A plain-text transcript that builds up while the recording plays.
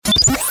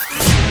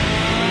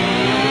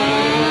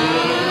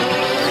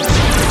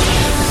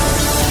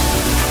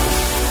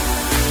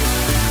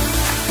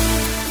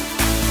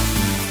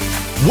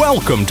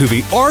Welcome to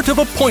the Art of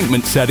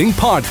Appointment Setting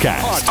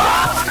podcast,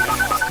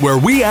 where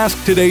we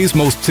ask today's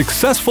most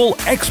successful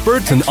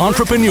experts and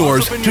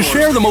entrepreneurs to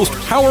share the most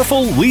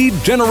powerful lead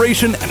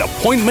generation and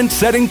appointment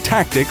setting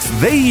tactics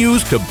they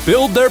use to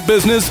build their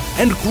business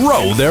and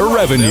grow their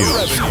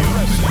revenues.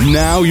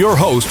 Now your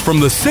host from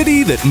the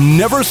city that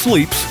never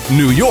sleeps,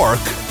 New York,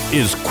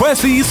 is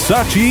Kwesi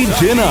Sachi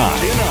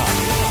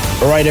Jinai.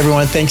 All right,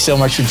 everyone. Thanks so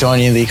much for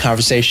joining the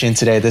conversation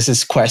today. This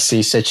is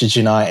Kwesi Sachi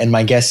Jinai, and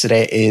my guest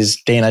today is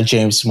Dana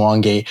James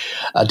Mwangi.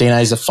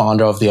 Dana is the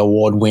founder of the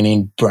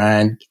award-winning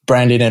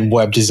branding and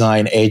web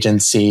design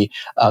agency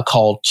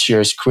called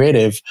Cheers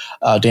Creative.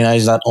 Dana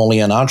is not only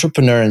an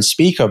entrepreneur and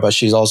speaker, but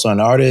she's also an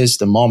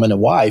artist, a mom, and a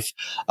wife.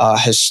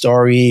 Her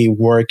story,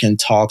 work, and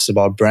talks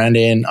about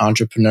branding,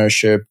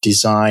 entrepreneurship,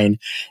 design,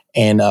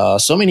 and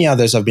so many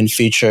others have been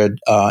featured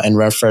and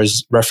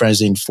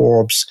referenced in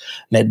Forbes,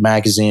 Net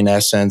Magazine,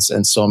 Essence,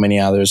 and so many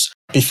others.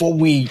 Before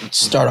we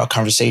start our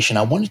conversation,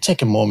 I want to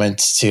take a moment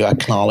to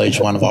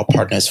acknowledge one of our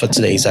partners for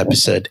today's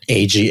episode,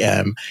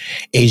 AGM.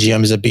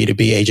 AGM is a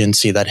B2B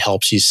agency that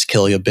helps you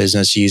scale your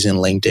business using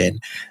LinkedIn.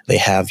 They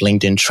have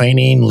LinkedIn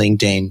training,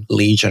 LinkedIn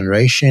lead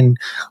generation,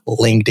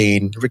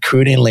 LinkedIn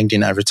recruiting,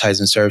 LinkedIn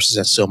advertising services,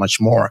 and so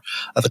much more.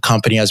 The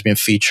company has been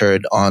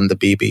featured on the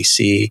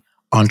BBC,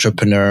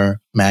 Entrepreneur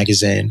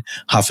Magazine,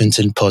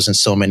 Huffington Post, and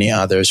so many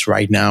others.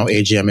 Right now,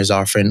 AGM is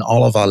offering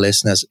all of our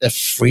listeners a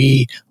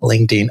free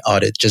LinkedIn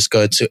audit. Just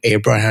go to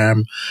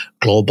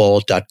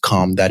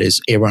abrahamglobal.com. That is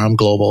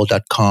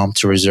abrahamglobal.com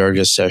to reserve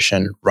your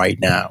session right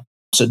now.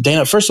 So,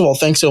 Dana, first of all,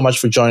 thanks so much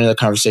for joining the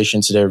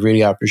conversation today.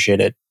 Really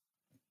appreciate it.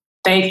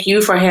 Thank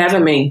you for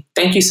having me.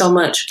 Thank you so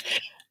much.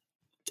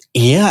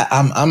 Yeah,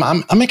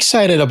 I'm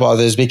excited about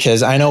this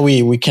because I know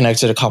we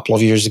connected a couple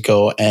of years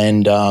ago,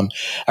 and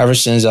ever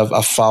since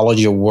I've followed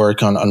your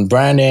work on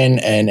branding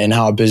and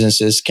how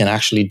businesses can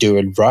actually do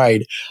it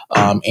right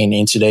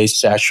in today's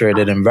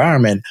saturated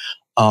environment.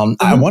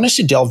 I want us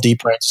to delve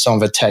deeper into some of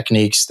the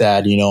techniques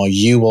that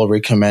you will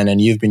recommend and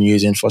you've been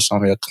using for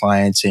some of your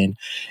clients in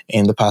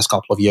the past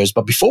couple of years.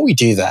 But before we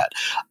do that,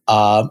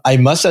 I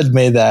must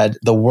admit that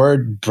the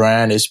word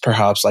brand is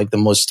perhaps like the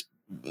most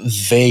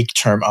vague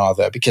term out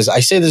there, because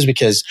I say this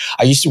because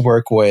I used to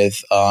work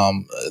with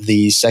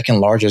the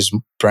second largest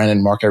brand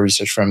and market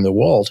research firm in the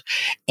world,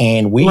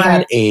 and we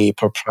had a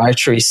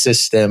proprietary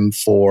system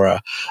for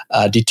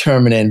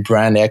determining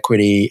brand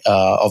equity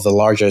of the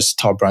largest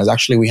top brands.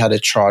 Actually, we had a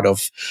chart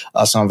of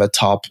some of the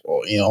top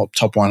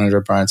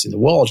 100 brands in the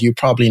world. You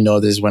probably know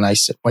this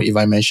if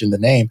I mention the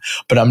name,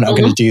 but I'm not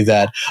going to do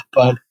that.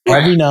 But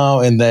every now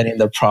and then in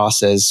the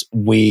process,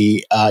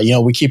 we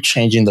keep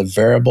changing the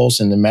variables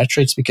and the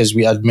metrics because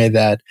we admit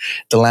that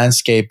the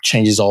landscape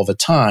changes all the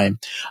time.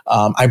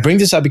 I bring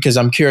this up because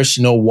I'm curious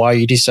to know why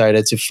you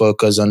decided to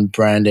focus on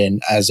branding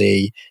as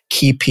a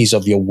key piece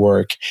of your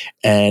work,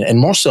 and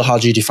more so, how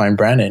do you define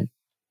branding?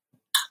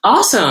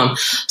 Awesome.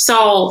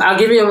 So I'll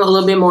give you a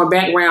little bit more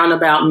background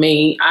about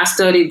me. I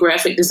studied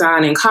graphic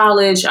design in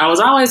college. I was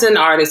always an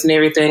artist and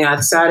everything. I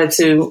decided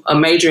to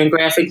major in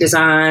graphic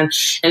design.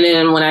 And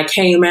then when I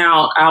came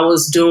out, I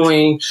was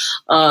doing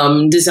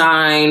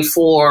design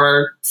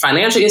for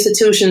financial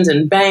institutions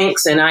and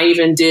banks. And I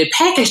even did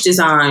package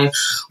design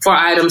for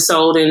items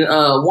sold in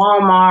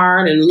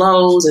Walmart and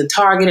Lowe's and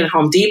Target and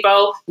Home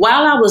Depot.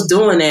 While I was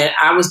doing that,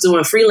 I was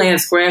doing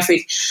freelance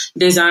graphic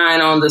design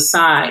on the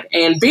side.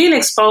 And being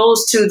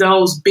exposed to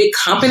those big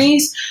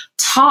companies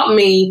taught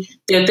me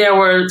that there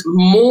were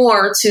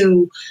more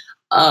to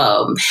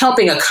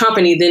helping a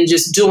company than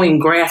just doing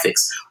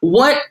graphics.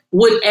 What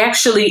would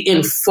actually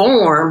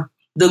inform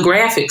the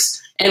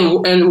graphics,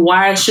 and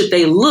why should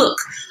they look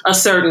a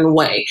certain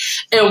way?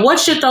 And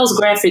what should those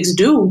graphics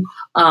do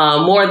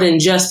more than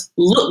just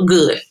look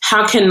good?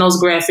 How can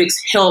those graphics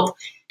help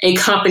a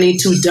company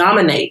to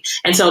dominate?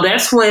 And so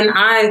that's when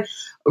I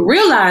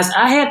realized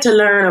I had to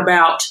learn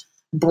about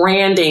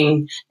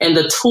branding and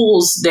the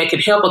tools that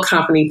could help a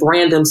company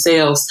brand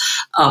themselves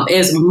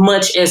as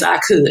much as I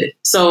could.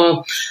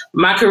 So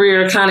my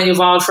career kind of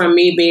evolved from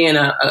me being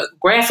a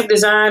graphic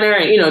designer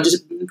and,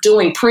 just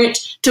doing print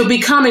to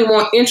becoming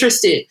more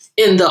interested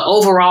in the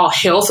overall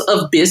health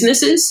of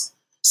businesses.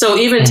 So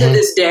even to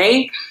this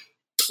day,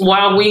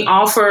 while we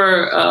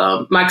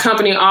offer, my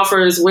company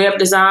offers web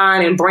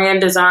design and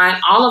brand design,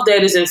 all of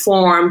that is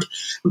informed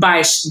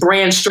by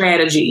brand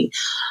strategy.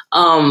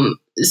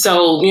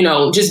 So,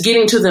 just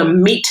getting to the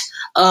meat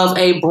of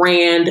a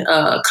brand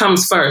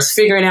comes first,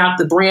 figuring out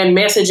the brand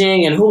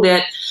messaging and who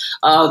that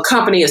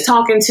company is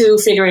talking to,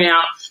 figuring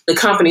out the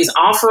company's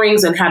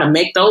offerings and how to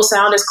make those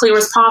sound as clear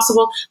as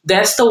possible.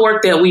 That's the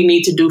work that we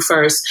need to do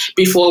first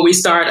before we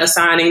start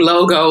assigning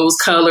logos,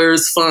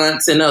 colors,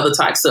 fonts, and other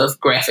types of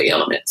graphic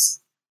elements.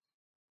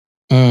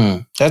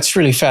 That's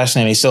really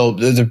fascinating. So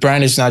the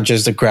brand is not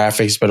just the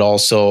graphics, but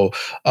also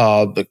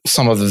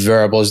some of the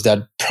variables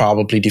that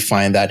probably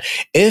define that.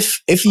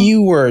 If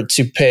you were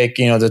to pick,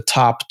 the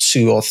top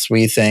 2 or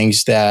 3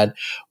 things that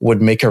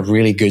would make a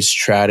really good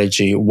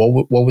strategy,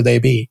 what would they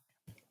be?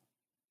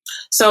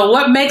 So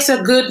what makes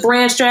a good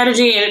brand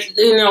strategy? And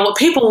what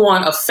people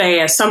want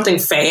something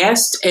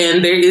fast,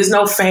 and there is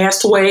no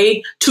fast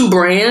way to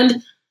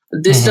brand.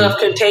 This stuff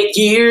can take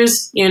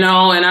years, and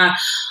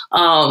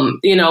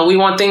we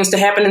want things to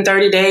happen in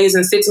 30 days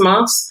and 6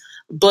 months,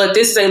 but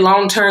this is a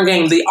long-term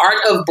game. The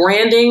art of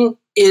branding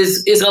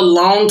is a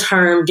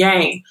long-term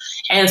game.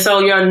 And so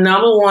your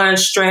number one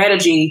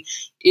strategy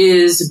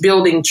is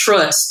building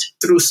trust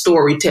through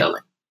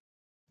storytelling.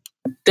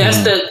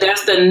 That's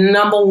the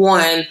number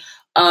one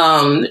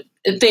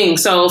thing.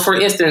 So for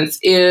instance,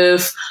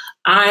 if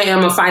I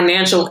am a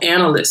financial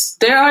analyst,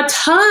 there are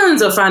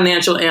tons of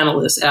financial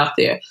analysts out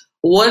there.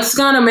 What's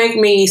going to make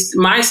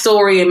my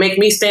story and make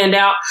me stand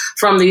out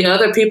from the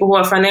other people who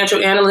are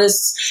financial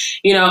analysts?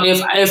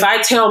 If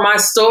I tell my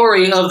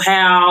story of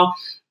how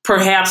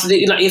perhaps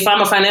if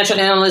I'm a financial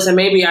analyst and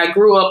maybe I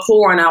grew up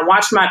poor and I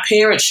watched my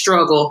parents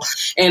struggle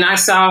and I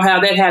saw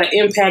how that had an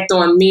impact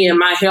on me and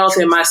my health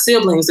and my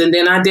siblings, and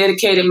then I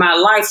dedicated my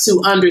life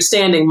to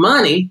understanding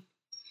money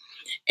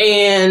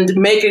and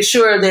making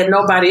sure that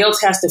nobody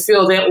else has to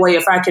feel that way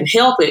if I can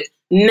help it.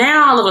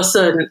 Now, all of a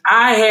sudden,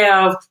 I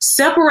have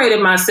separated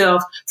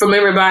myself from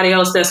everybody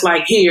else that's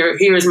like,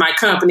 here's my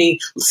company,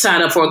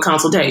 sign up for a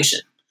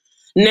consultation.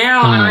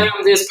 Now I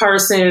am this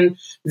person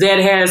that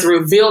has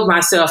revealed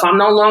myself. I'm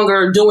no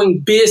longer doing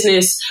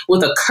business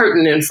with a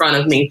curtain in front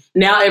of me.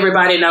 Now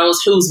everybody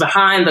knows who's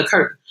behind the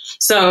curtain.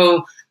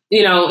 So,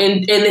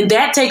 and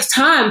that takes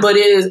time, but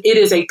it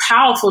is a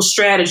powerful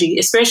strategy,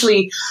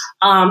 especially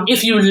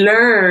if you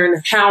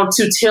learn how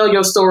to tell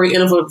your story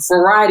in a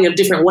variety of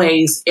different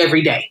ways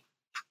every day.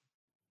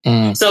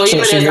 So even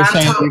as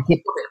I'm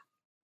talking,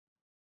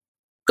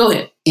 go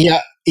ahead.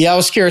 Yeah, I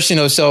was curious,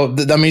 so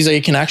that means that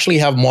you can actually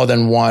have more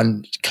than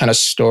one kind of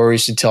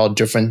stories to tell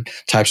different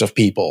types of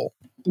people.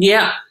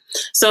 Yeah.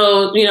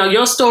 So,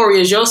 your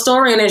story is your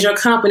story. And as your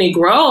company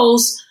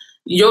grows,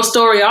 your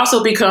story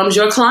also becomes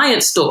your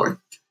client's story.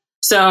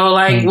 So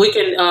we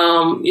can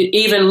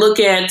even look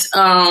at,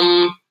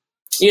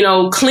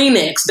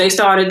 Kleenex. They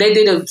started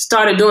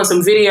doing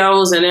some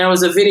videos, and there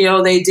was a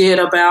video they did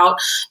about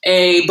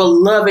a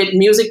beloved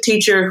music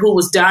teacher who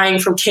was dying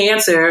from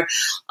cancer.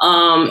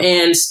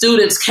 And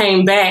students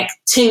came back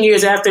 10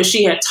 years after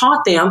she had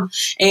taught them,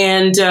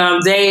 and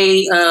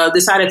they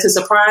decided to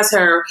surprise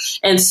her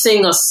and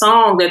sing a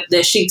song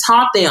that she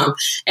taught them.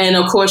 And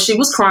of course she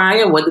was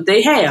crying. And what did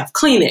they have?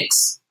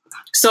 Kleenex.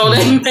 So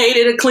they made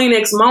it a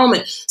Kleenex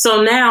moment.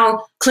 So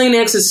now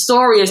Kleenex's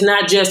story is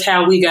not just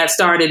how we got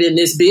started in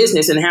this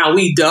business and how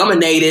we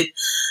dominated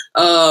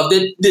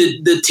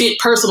the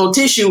personal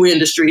tissue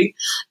industry.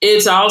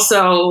 It's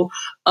also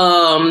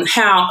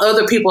how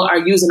other people are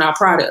using our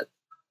product.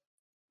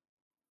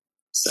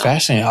 So.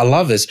 Fascinating. I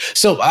love this.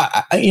 So,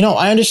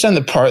 I understand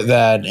the part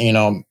that,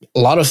 a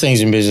lot of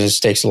things in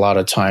business takes a lot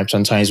of time.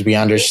 Sometimes we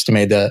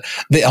underestimate the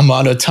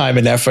amount of time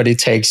and effort it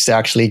takes to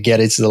actually get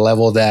it to the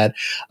level that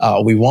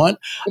we want.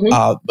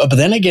 But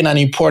then again, an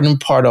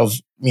important part of,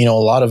 a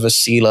lot of the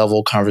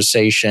C-level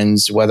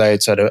conversations, whether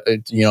it's at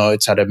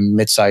a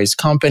mid-sized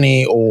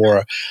company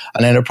or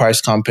an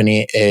enterprise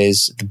company,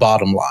 is the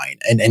bottom line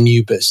and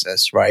new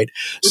business, right?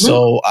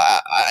 So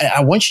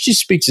I want you to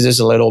speak to this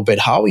a little bit.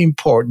 How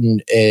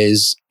important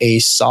is a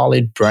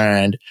solid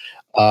brand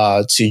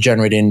to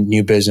generating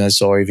new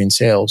business or even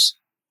sales?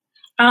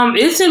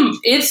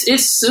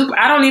 It's super.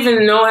 I don't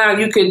even know how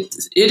you could.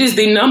 It is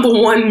the number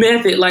one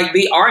method, like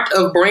the art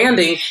of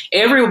branding.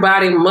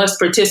 Everybody must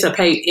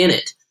participate in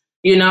it.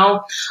 We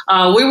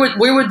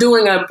were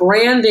doing a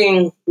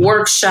branding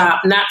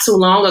workshop not too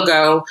long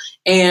ago,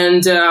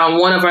 and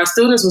one of our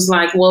students was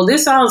like, well,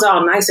 this sounds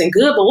all nice and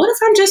good, but what if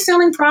I'm just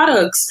selling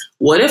products?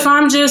 What if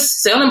I'm just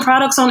selling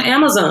products on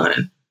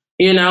Amazon?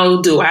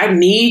 Do I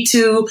need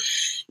to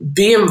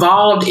be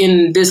involved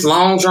in this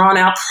long drawn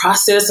out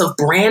process of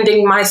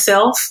branding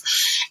myself?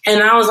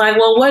 And I was like,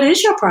 well, what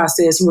is your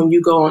process when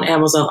you go on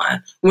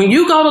Amazon? When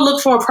you go to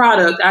look for a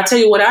product, I tell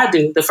you what I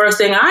do. The first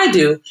thing I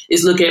do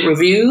is look at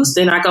reviews.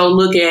 Then I go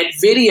look at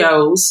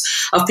videos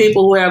of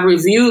people who have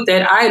reviewed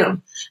that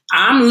item.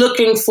 I'm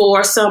looking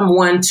for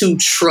someone to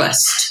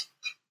trust.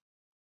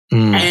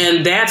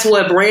 And that's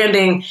what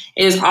branding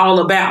is all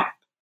about.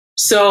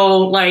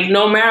 So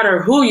no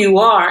matter who you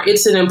are,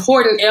 it's an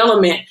important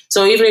element.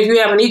 So even if you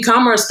have an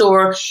e-commerce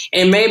store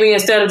and maybe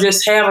instead of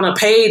just having a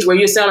page where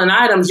you're selling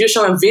items, you're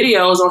showing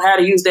videos on how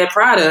to use that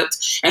product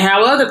and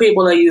how other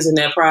people are using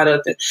that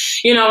product.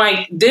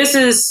 This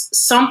is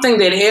something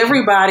that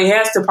everybody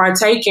has to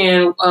partake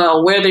in,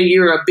 whether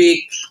you're a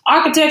big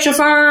architecture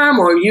firm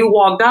or you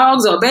walk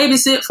dogs or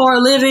babysit for a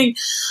living.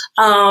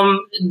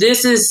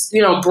 This is,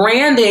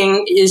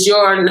 branding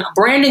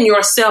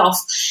yourself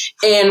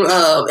and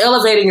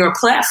elevating your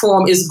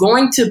platform is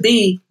going to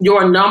be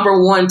your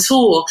number one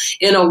tool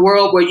in a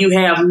world where you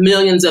have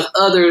millions of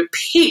other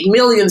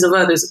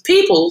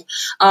people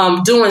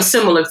doing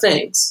similar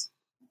things.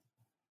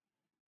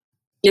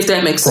 If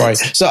that makes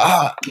sense. Right. So,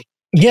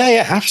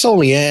 yeah,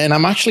 absolutely. And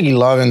I'm actually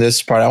loving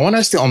this part. I want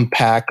us to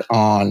unpack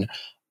on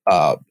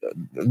uh,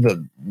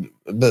 the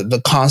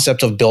the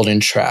concept of building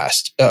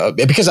trust,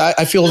 because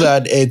I feel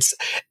that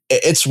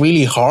it's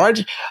really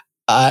hard.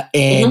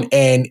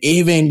 And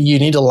even you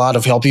need a lot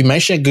of help. You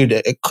mentioned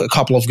a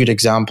couple of good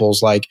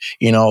examples, like,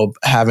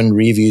 having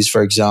reviews,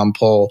 for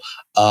example.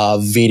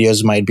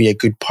 Videos might be a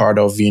good part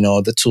of,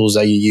 the tools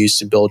that you use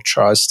to build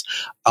trust.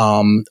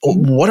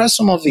 What are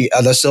some of the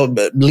other, so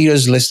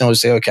leaders listening will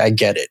say, okay, I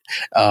get it.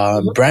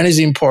 Brand is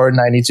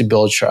important. I need to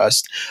build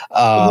trust.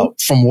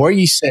 From where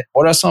you sit,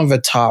 what are some of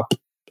the top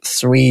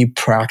 3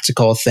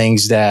 practical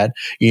things that,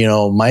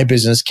 my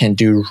business can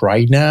do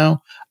right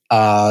now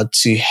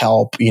to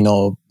help,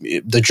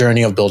 the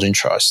journey of building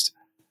trust?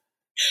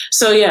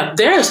 So yeah,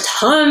 there's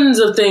tons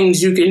of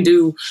things you can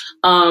do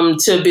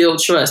to build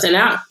trust. And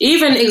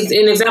even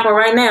an example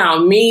right now,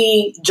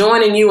 me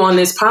joining you on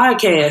this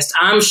podcast,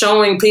 I'm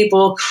showing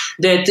people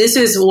that this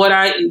is what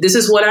I do, this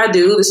is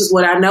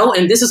what I know,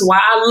 and this is why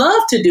I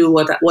love to do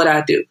what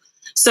I do.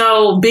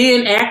 So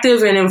being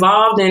active and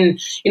involved in,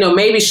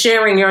 maybe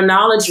sharing your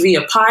knowledge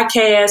via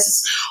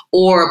podcasts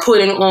or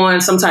putting on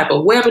some type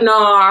of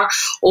webinar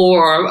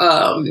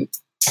or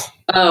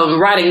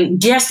writing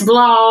guest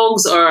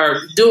blogs or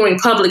doing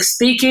public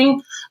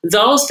speaking,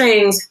 those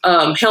things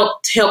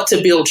help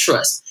to build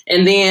trust.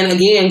 And then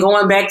again,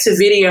 going back to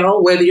video,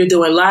 whether you're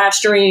doing live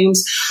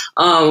streams,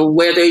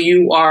 whether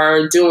you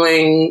are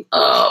doing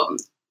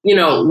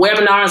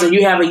webinars, or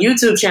you have a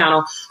YouTube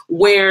channel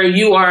where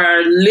you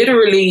are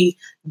literally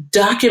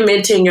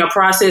documenting your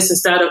process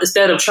instead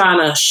of trying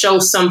to show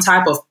some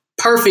type of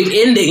perfect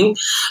ending,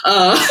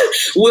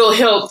 will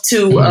help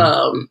to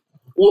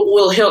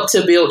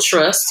build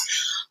trust.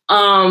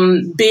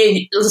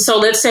 So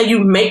let's say you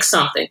make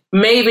something,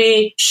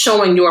 maybe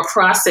showing your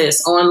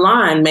process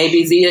online,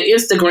 maybe via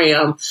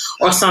Instagram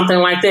or something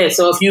like that.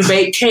 So if you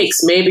bake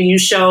cakes, maybe you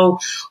show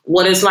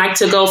what it's like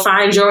to go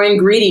find your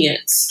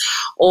ingredients,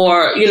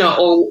 or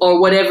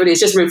whatever it is,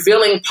 just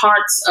revealing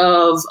parts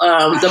of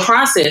the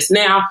process.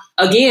 Now,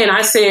 again,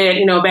 I said,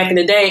 back in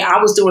the day, I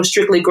was doing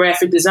strictly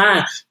graphic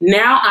design.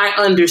 Now I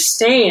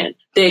understand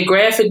that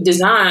graphic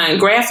design,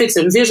 graphics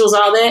and visuals,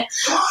 all that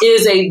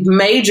is a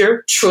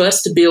major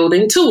trust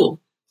building tool.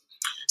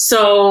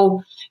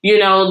 So,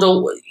 your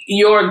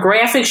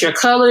graphics, your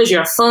colors,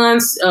 your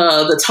fonts,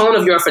 the tone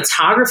of your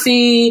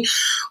photography,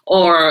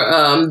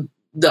 or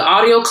the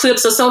audio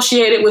clips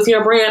associated with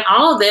your brand,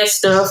 all of that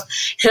stuff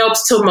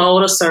helps to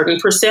mold a certain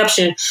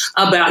perception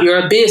about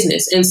your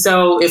business. And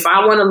so if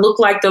I want to look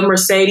like the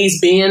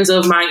Mercedes-Benz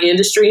of my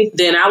industry,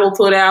 then I will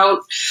put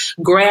out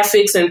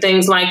graphics and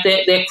things like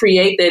that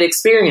create that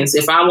experience.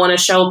 If I want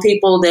to show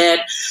people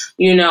that,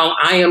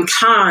 I am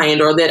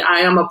kind, or that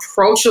I am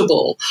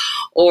approachable,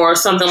 or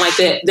something like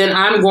that, then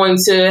I'm going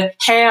to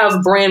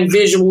have brand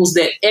visuals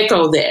that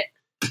echo that.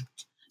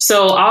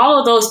 So all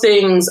of those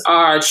things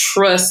are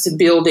trust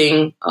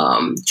building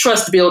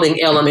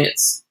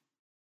elements.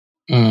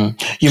 You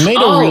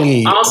made a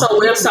really also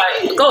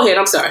website. Go ahead.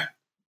 I'm sorry.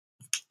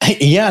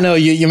 Yeah, no,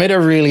 you made a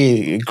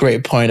really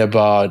great point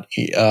about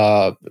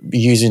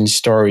using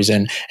stories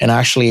and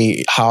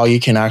actually how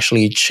you can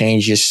actually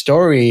change your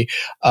story,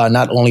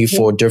 not only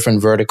for different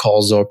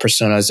verticals or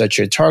personas that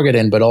you're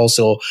targeting, but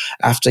also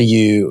after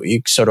you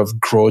sort of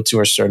grow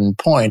to a certain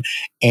point.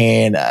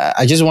 And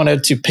I just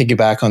wanted to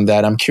piggyback on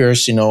that. I'm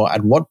curious,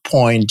 at what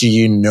point do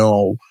you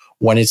know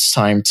when it's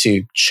time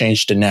to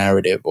change the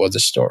narrative or the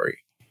story?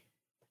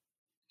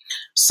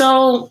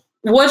 So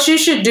what you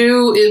should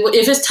do is,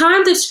 if it's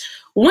time to...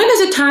 When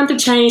is it time to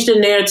change the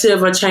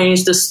narrative or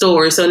change the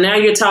story? So now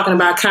you're talking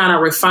about kind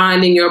of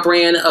refining your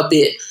brand a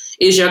bit.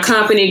 Is your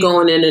company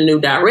going in a new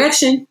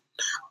direction?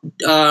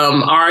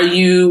 Are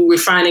you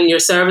refining your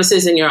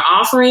services and your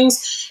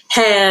offerings?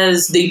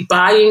 Has the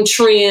buying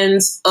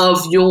trends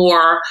of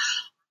your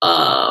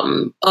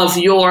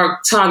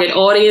target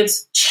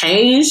audience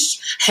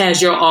changed?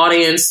 Has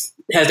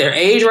their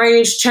age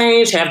range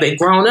changed? Have they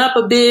grown up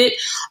a bit?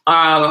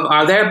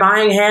 Are their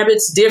buying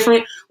habits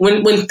different?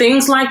 When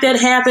things like that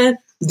happen,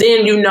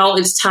 then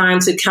it's time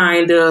to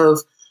kind of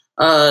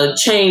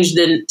change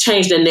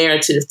the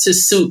narrative to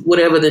suit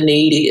whatever the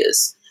need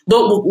is,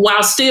 but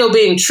while still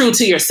being true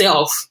to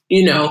yourself,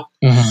 and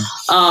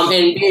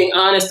being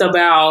honest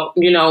about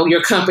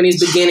your company's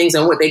beginnings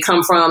and what they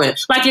come from, and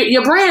like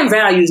your brand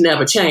values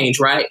never change,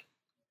 right?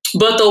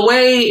 But the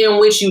way in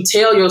which you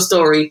tell your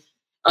story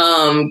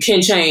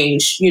can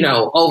change,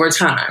 over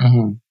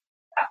time.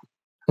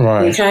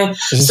 Right. Okay.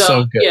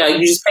 So good. Yeah,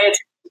 you just pay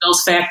attention to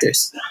those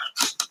factors.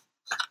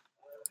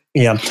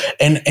 Yeah.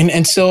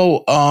 And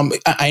so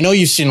I know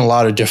you've seen a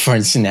lot of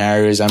different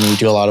scenarios. I mean, you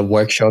do a lot of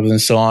workshops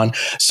and so on.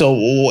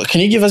 So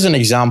can you give us an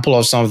example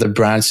of some of the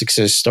brand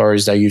success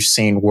stories that you've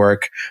seen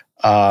work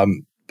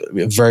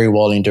very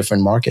well in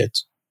different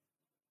markets?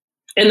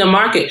 In the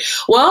market?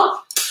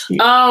 Well, may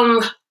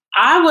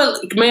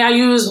I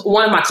use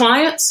one of my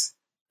clients?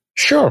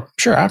 Sure,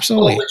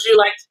 absolutely. Or would you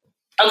like?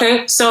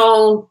 Okay,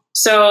 so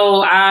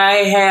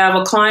I have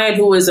a client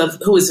who is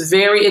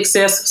very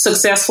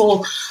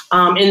successful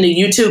in the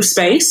YouTube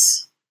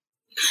space.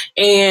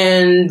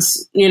 And,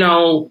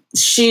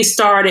 she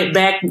started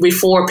back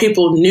before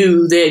people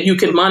knew that you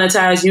could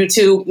monetize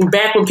YouTube,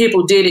 back when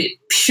people did it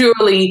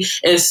purely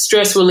as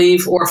stress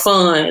relief or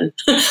fun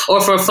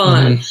or for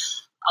fun.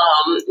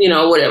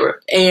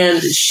 Whatever.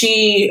 And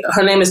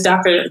her name is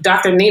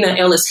Dr. Nina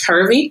Ellis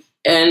Hervey,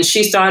 and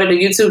she started a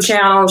YouTube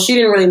channel. She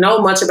didn't really know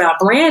much about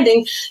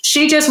branding.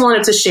 She just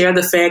wanted to share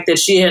the fact that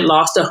she had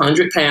lost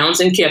 100 pounds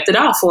and kept it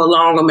off for a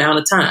long amount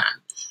of time.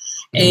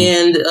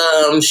 And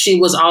she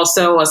was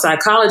also a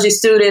psychology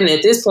student.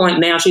 At this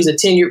point now, she's a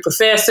tenured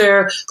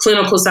professor,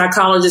 clinical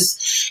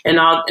psychologist, and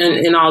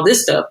all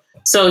this stuff.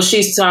 So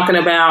she's talking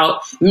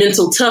about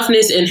mental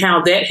toughness and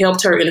how that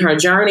helped her in her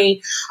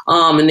journey.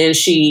 And then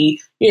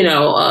she,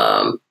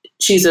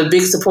 she's a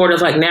big supporter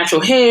of like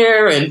natural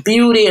hair and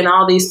beauty and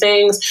all these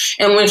things.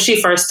 And when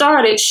she first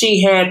started,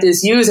 she had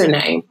this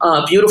username,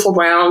 Beautiful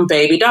Brown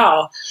Baby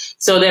Doll,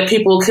 so that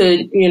people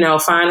could,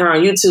 find her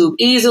on YouTube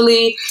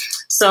easily.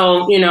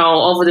 So,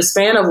 over the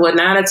span of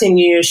 9 or 10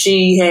 years,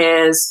 she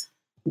has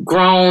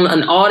grown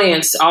an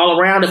audience all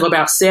around of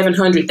about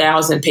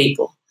 700,000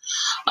 people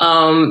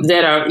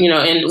that are,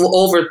 and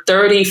over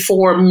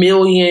 34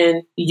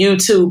 million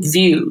YouTube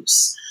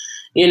views.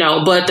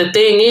 But the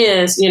thing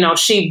is,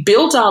 she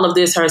built all of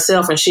this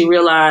herself, and she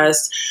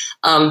realized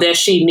that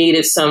she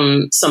needed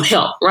some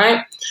help,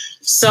 right?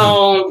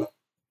 So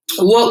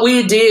what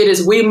we did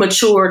is we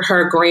matured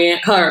her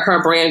brand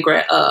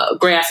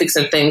graphics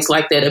and things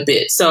like that a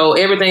bit. So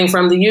everything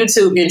from the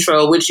YouTube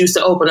intro, which used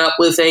to open up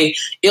with a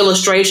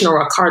illustration or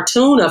a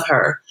cartoon of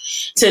her,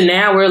 to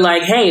now we're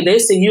like, hey, they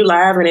see you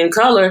live and in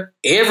color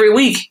every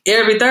week,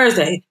 every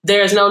Thursday.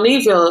 There's no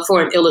need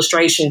for an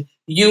illustration.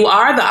 You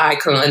are the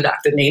icon,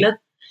 Dr. Nina.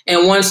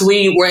 And once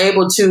we were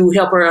able to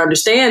help her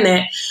understand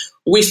that,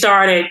 we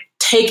started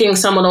taking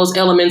some of those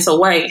elements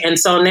away. And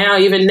so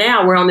even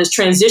now, we're on this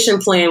transition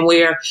plan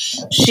where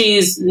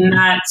she's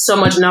not so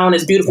much known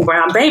as Beautiful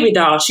Brown Baby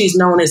Doll. She's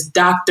known as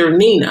Dr.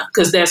 Nina,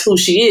 because that's who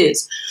she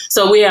is.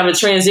 So we have a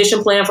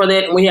transition plan for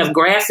that. And we have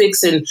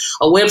graphics and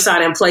a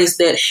website in place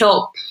that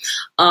help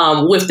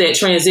with that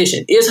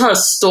transition. Is her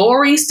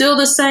story still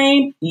the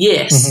same?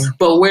 Yes.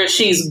 But where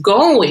she's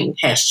going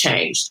has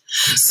changed.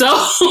 So,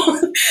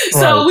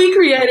 so we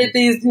created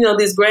these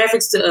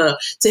graphics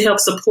to help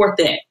support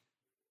that.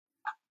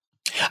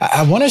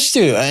 I want us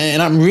to,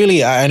 and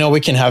I know we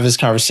can have this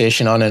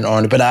conversation on and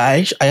on, but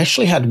I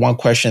actually had one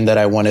question that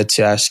I wanted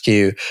to ask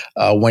you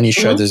when you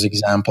shared this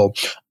example.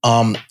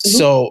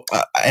 So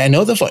I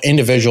know that for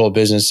individual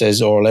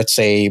businesses, or let's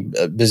say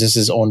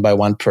businesses owned by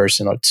one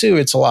person or two,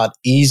 it's a lot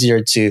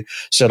easier to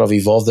sort of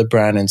evolve the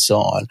brand and so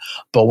on.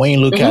 But when you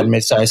look at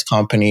mid-sized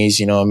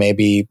companies,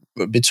 maybe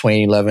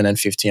between 11 and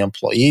 50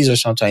 employees, or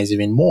sometimes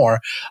even more,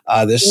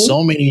 there's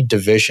so many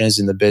divisions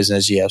in the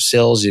business. You have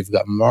sales, you've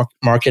got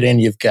marketing,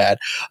 you've got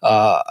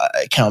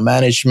account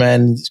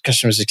management,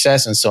 customer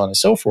success, and so on and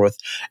so forth.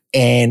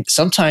 And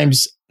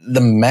sometimes the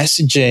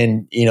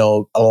messaging,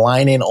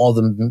 aligning all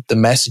the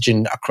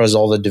messaging across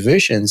all the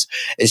divisions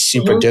is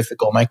super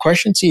difficult. My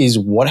question to you is,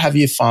 what have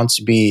you found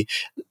to be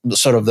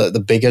sort of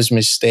the biggest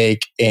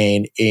mistake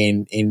in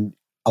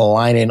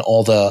aligning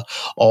all the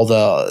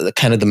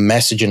kind of the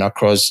messaging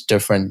across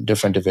different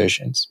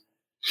divisions?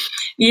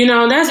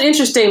 That's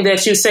interesting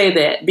that you say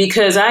that,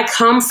 because I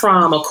come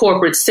from a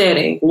corporate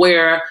setting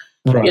where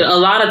a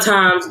lot of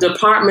times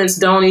departments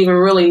don't even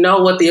really know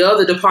what the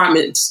other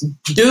departments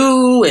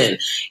do. And,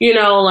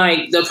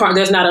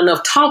 there's not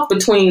enough talk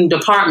between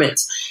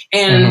departments.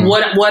 And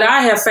what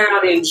I have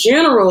found in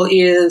general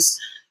is,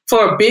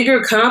 for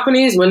bigger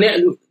companies, when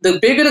the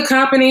bigger the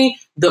company,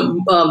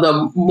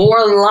 the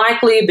more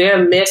likely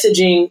their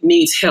messaging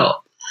needs help.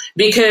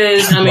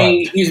 Because,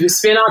 you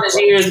spend all these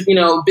years,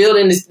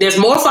 building this, there's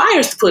more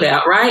fires to put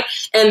out, right?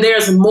 And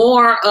there's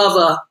more of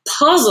a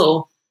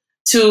puzzle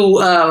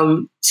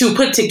to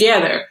put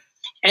together.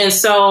 And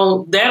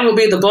so that will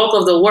be the bulk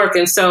of the work.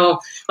 And so,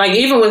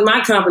 even with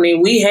my company,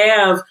 we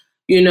have,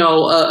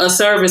 a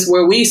service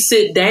where we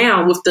sit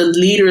down with the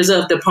leaders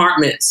of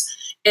departments,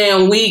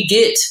 and we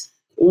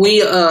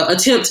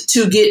attempt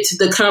to get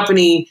the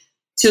company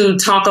to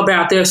talk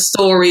about their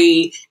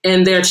story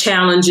and their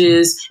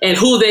challenges and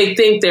who they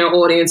think their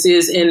audience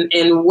is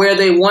and where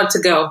they want to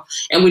go.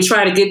 And we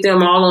try to get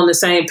them all on the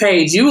same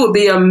page. You will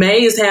be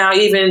amazed how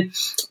even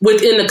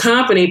within the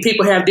company,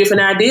 people have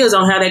different ideas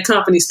on how that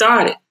company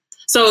started.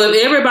 So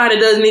if everybody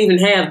doesn't even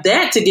have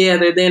that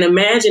together, then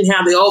imagine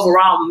how the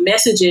overall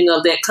messaging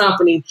of that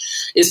company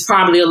is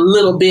probably a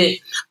little bit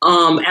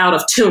out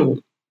of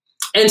tune.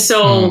 And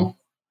so,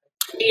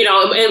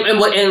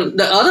 and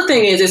the other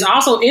thing is, it's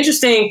also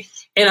interesting,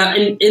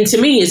 and to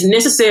me, it's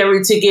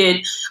necessary to get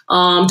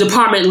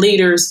department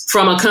leaders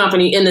from a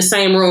company in the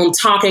same room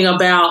talking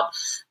about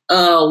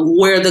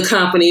where the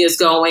company is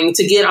going,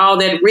 to get all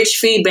that rich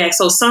feedback.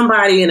 So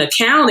somebody in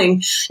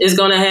accounting is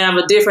going to have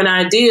a different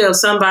idea of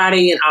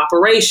somebody in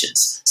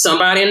operations.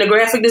 Somebody in the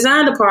graphic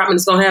design department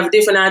is going to have a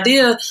different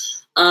idea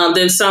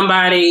than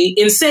somebody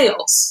in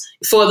sales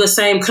for the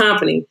same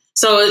company.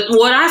 So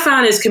what I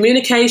found is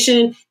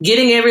communication,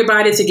 getting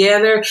everybody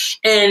together,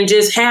 and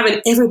just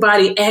having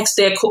everybody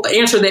answer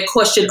that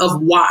question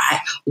of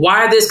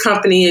why this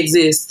company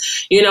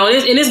exists. And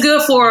it's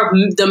good for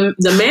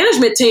the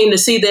management team to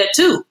see that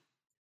too.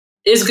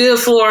 It's good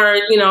for,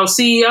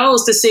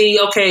 CEOs to see,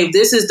 okay,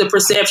 this is the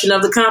perception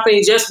of the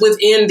company just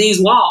within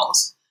these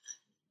walls.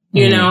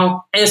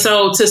 And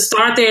so to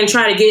start there and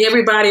try to get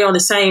everybody on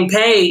the same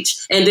page,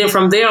 and then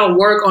from there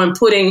work on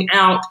putting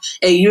out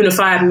a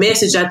unified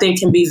message, I think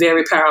can be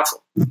very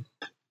powerful.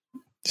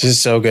 This is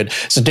so good.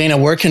 So Dana,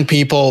 where can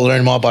people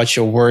learn more about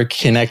your work,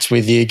 connect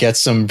with you, get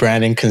some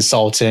branding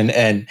consulting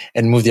and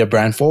move their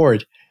brand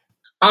forward?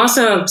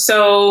 Awesome.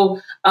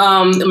 So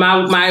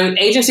my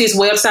agency's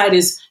website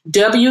is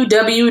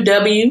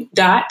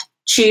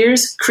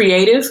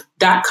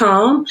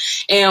www.cheerscreative.com,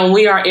 and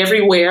we are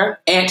everywhere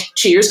at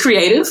Cheers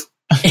Creative.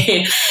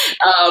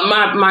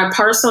 My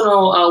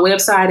personal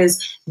website is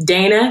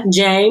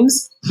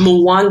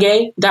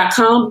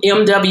DanaJamesMwangi.com,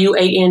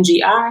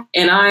 MWANGI,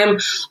 and I'm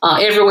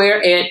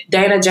everywhere at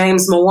Dana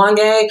James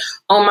Mwangi.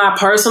 On my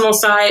personal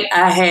site,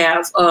 I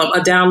have a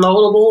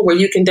downloadable where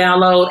you can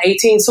download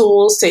 18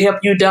 tools to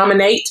help you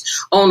dominate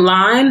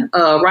online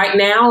right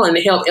now and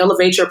to help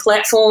elevate your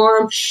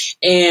platform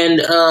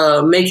and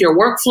make your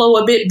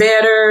workflow a bit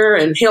better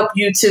and help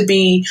you to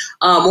be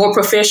more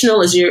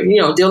professional as you're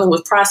dealing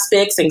with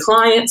prospects and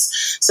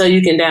clients. So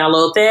you can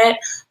download that.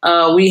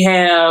 We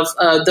have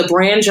the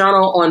brand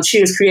journal on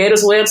Cheers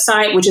Creative's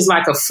website, which is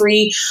like a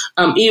free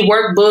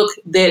e-workbook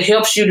that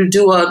helps you to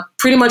do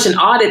pretty much an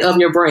audit of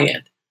your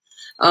brand.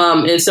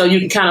 And so you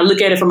can kind of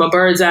look at it from a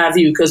bird's eye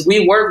view, because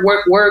we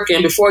work.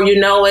 And before you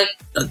know it,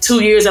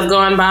 2 years have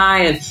gone by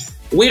and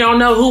we don't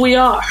know who we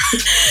are.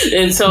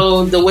 And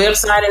so the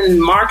website and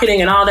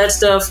marketing and all that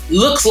stuff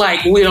looks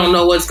like we don't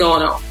know what's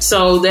going on.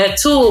 So that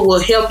tool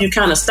will help you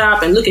kind of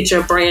stop and look at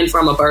your brand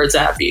from a bird's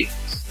eye view.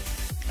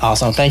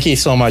 Awesome. Thank you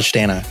so much,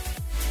 Dana.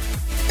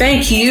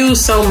 Thank you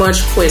so much,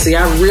 Kwesi.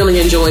 I really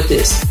enjoyed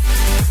this.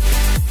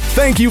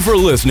 Thank you for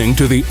listening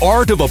to the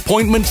Art of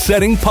Appointment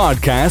Setting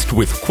podcast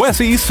with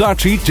Kwesi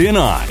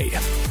Sachi-Jinai.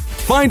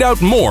 Find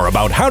out more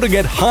about how to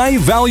get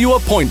high-value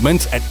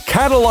appointments at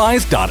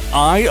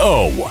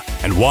Catalyze.io.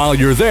 And while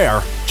you're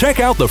there, check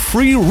out the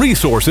free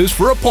resources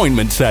for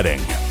appointment setting.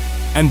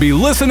 And be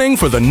listening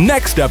for the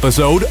next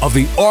episode of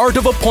the Art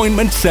of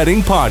Appointment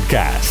Setting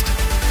podcast.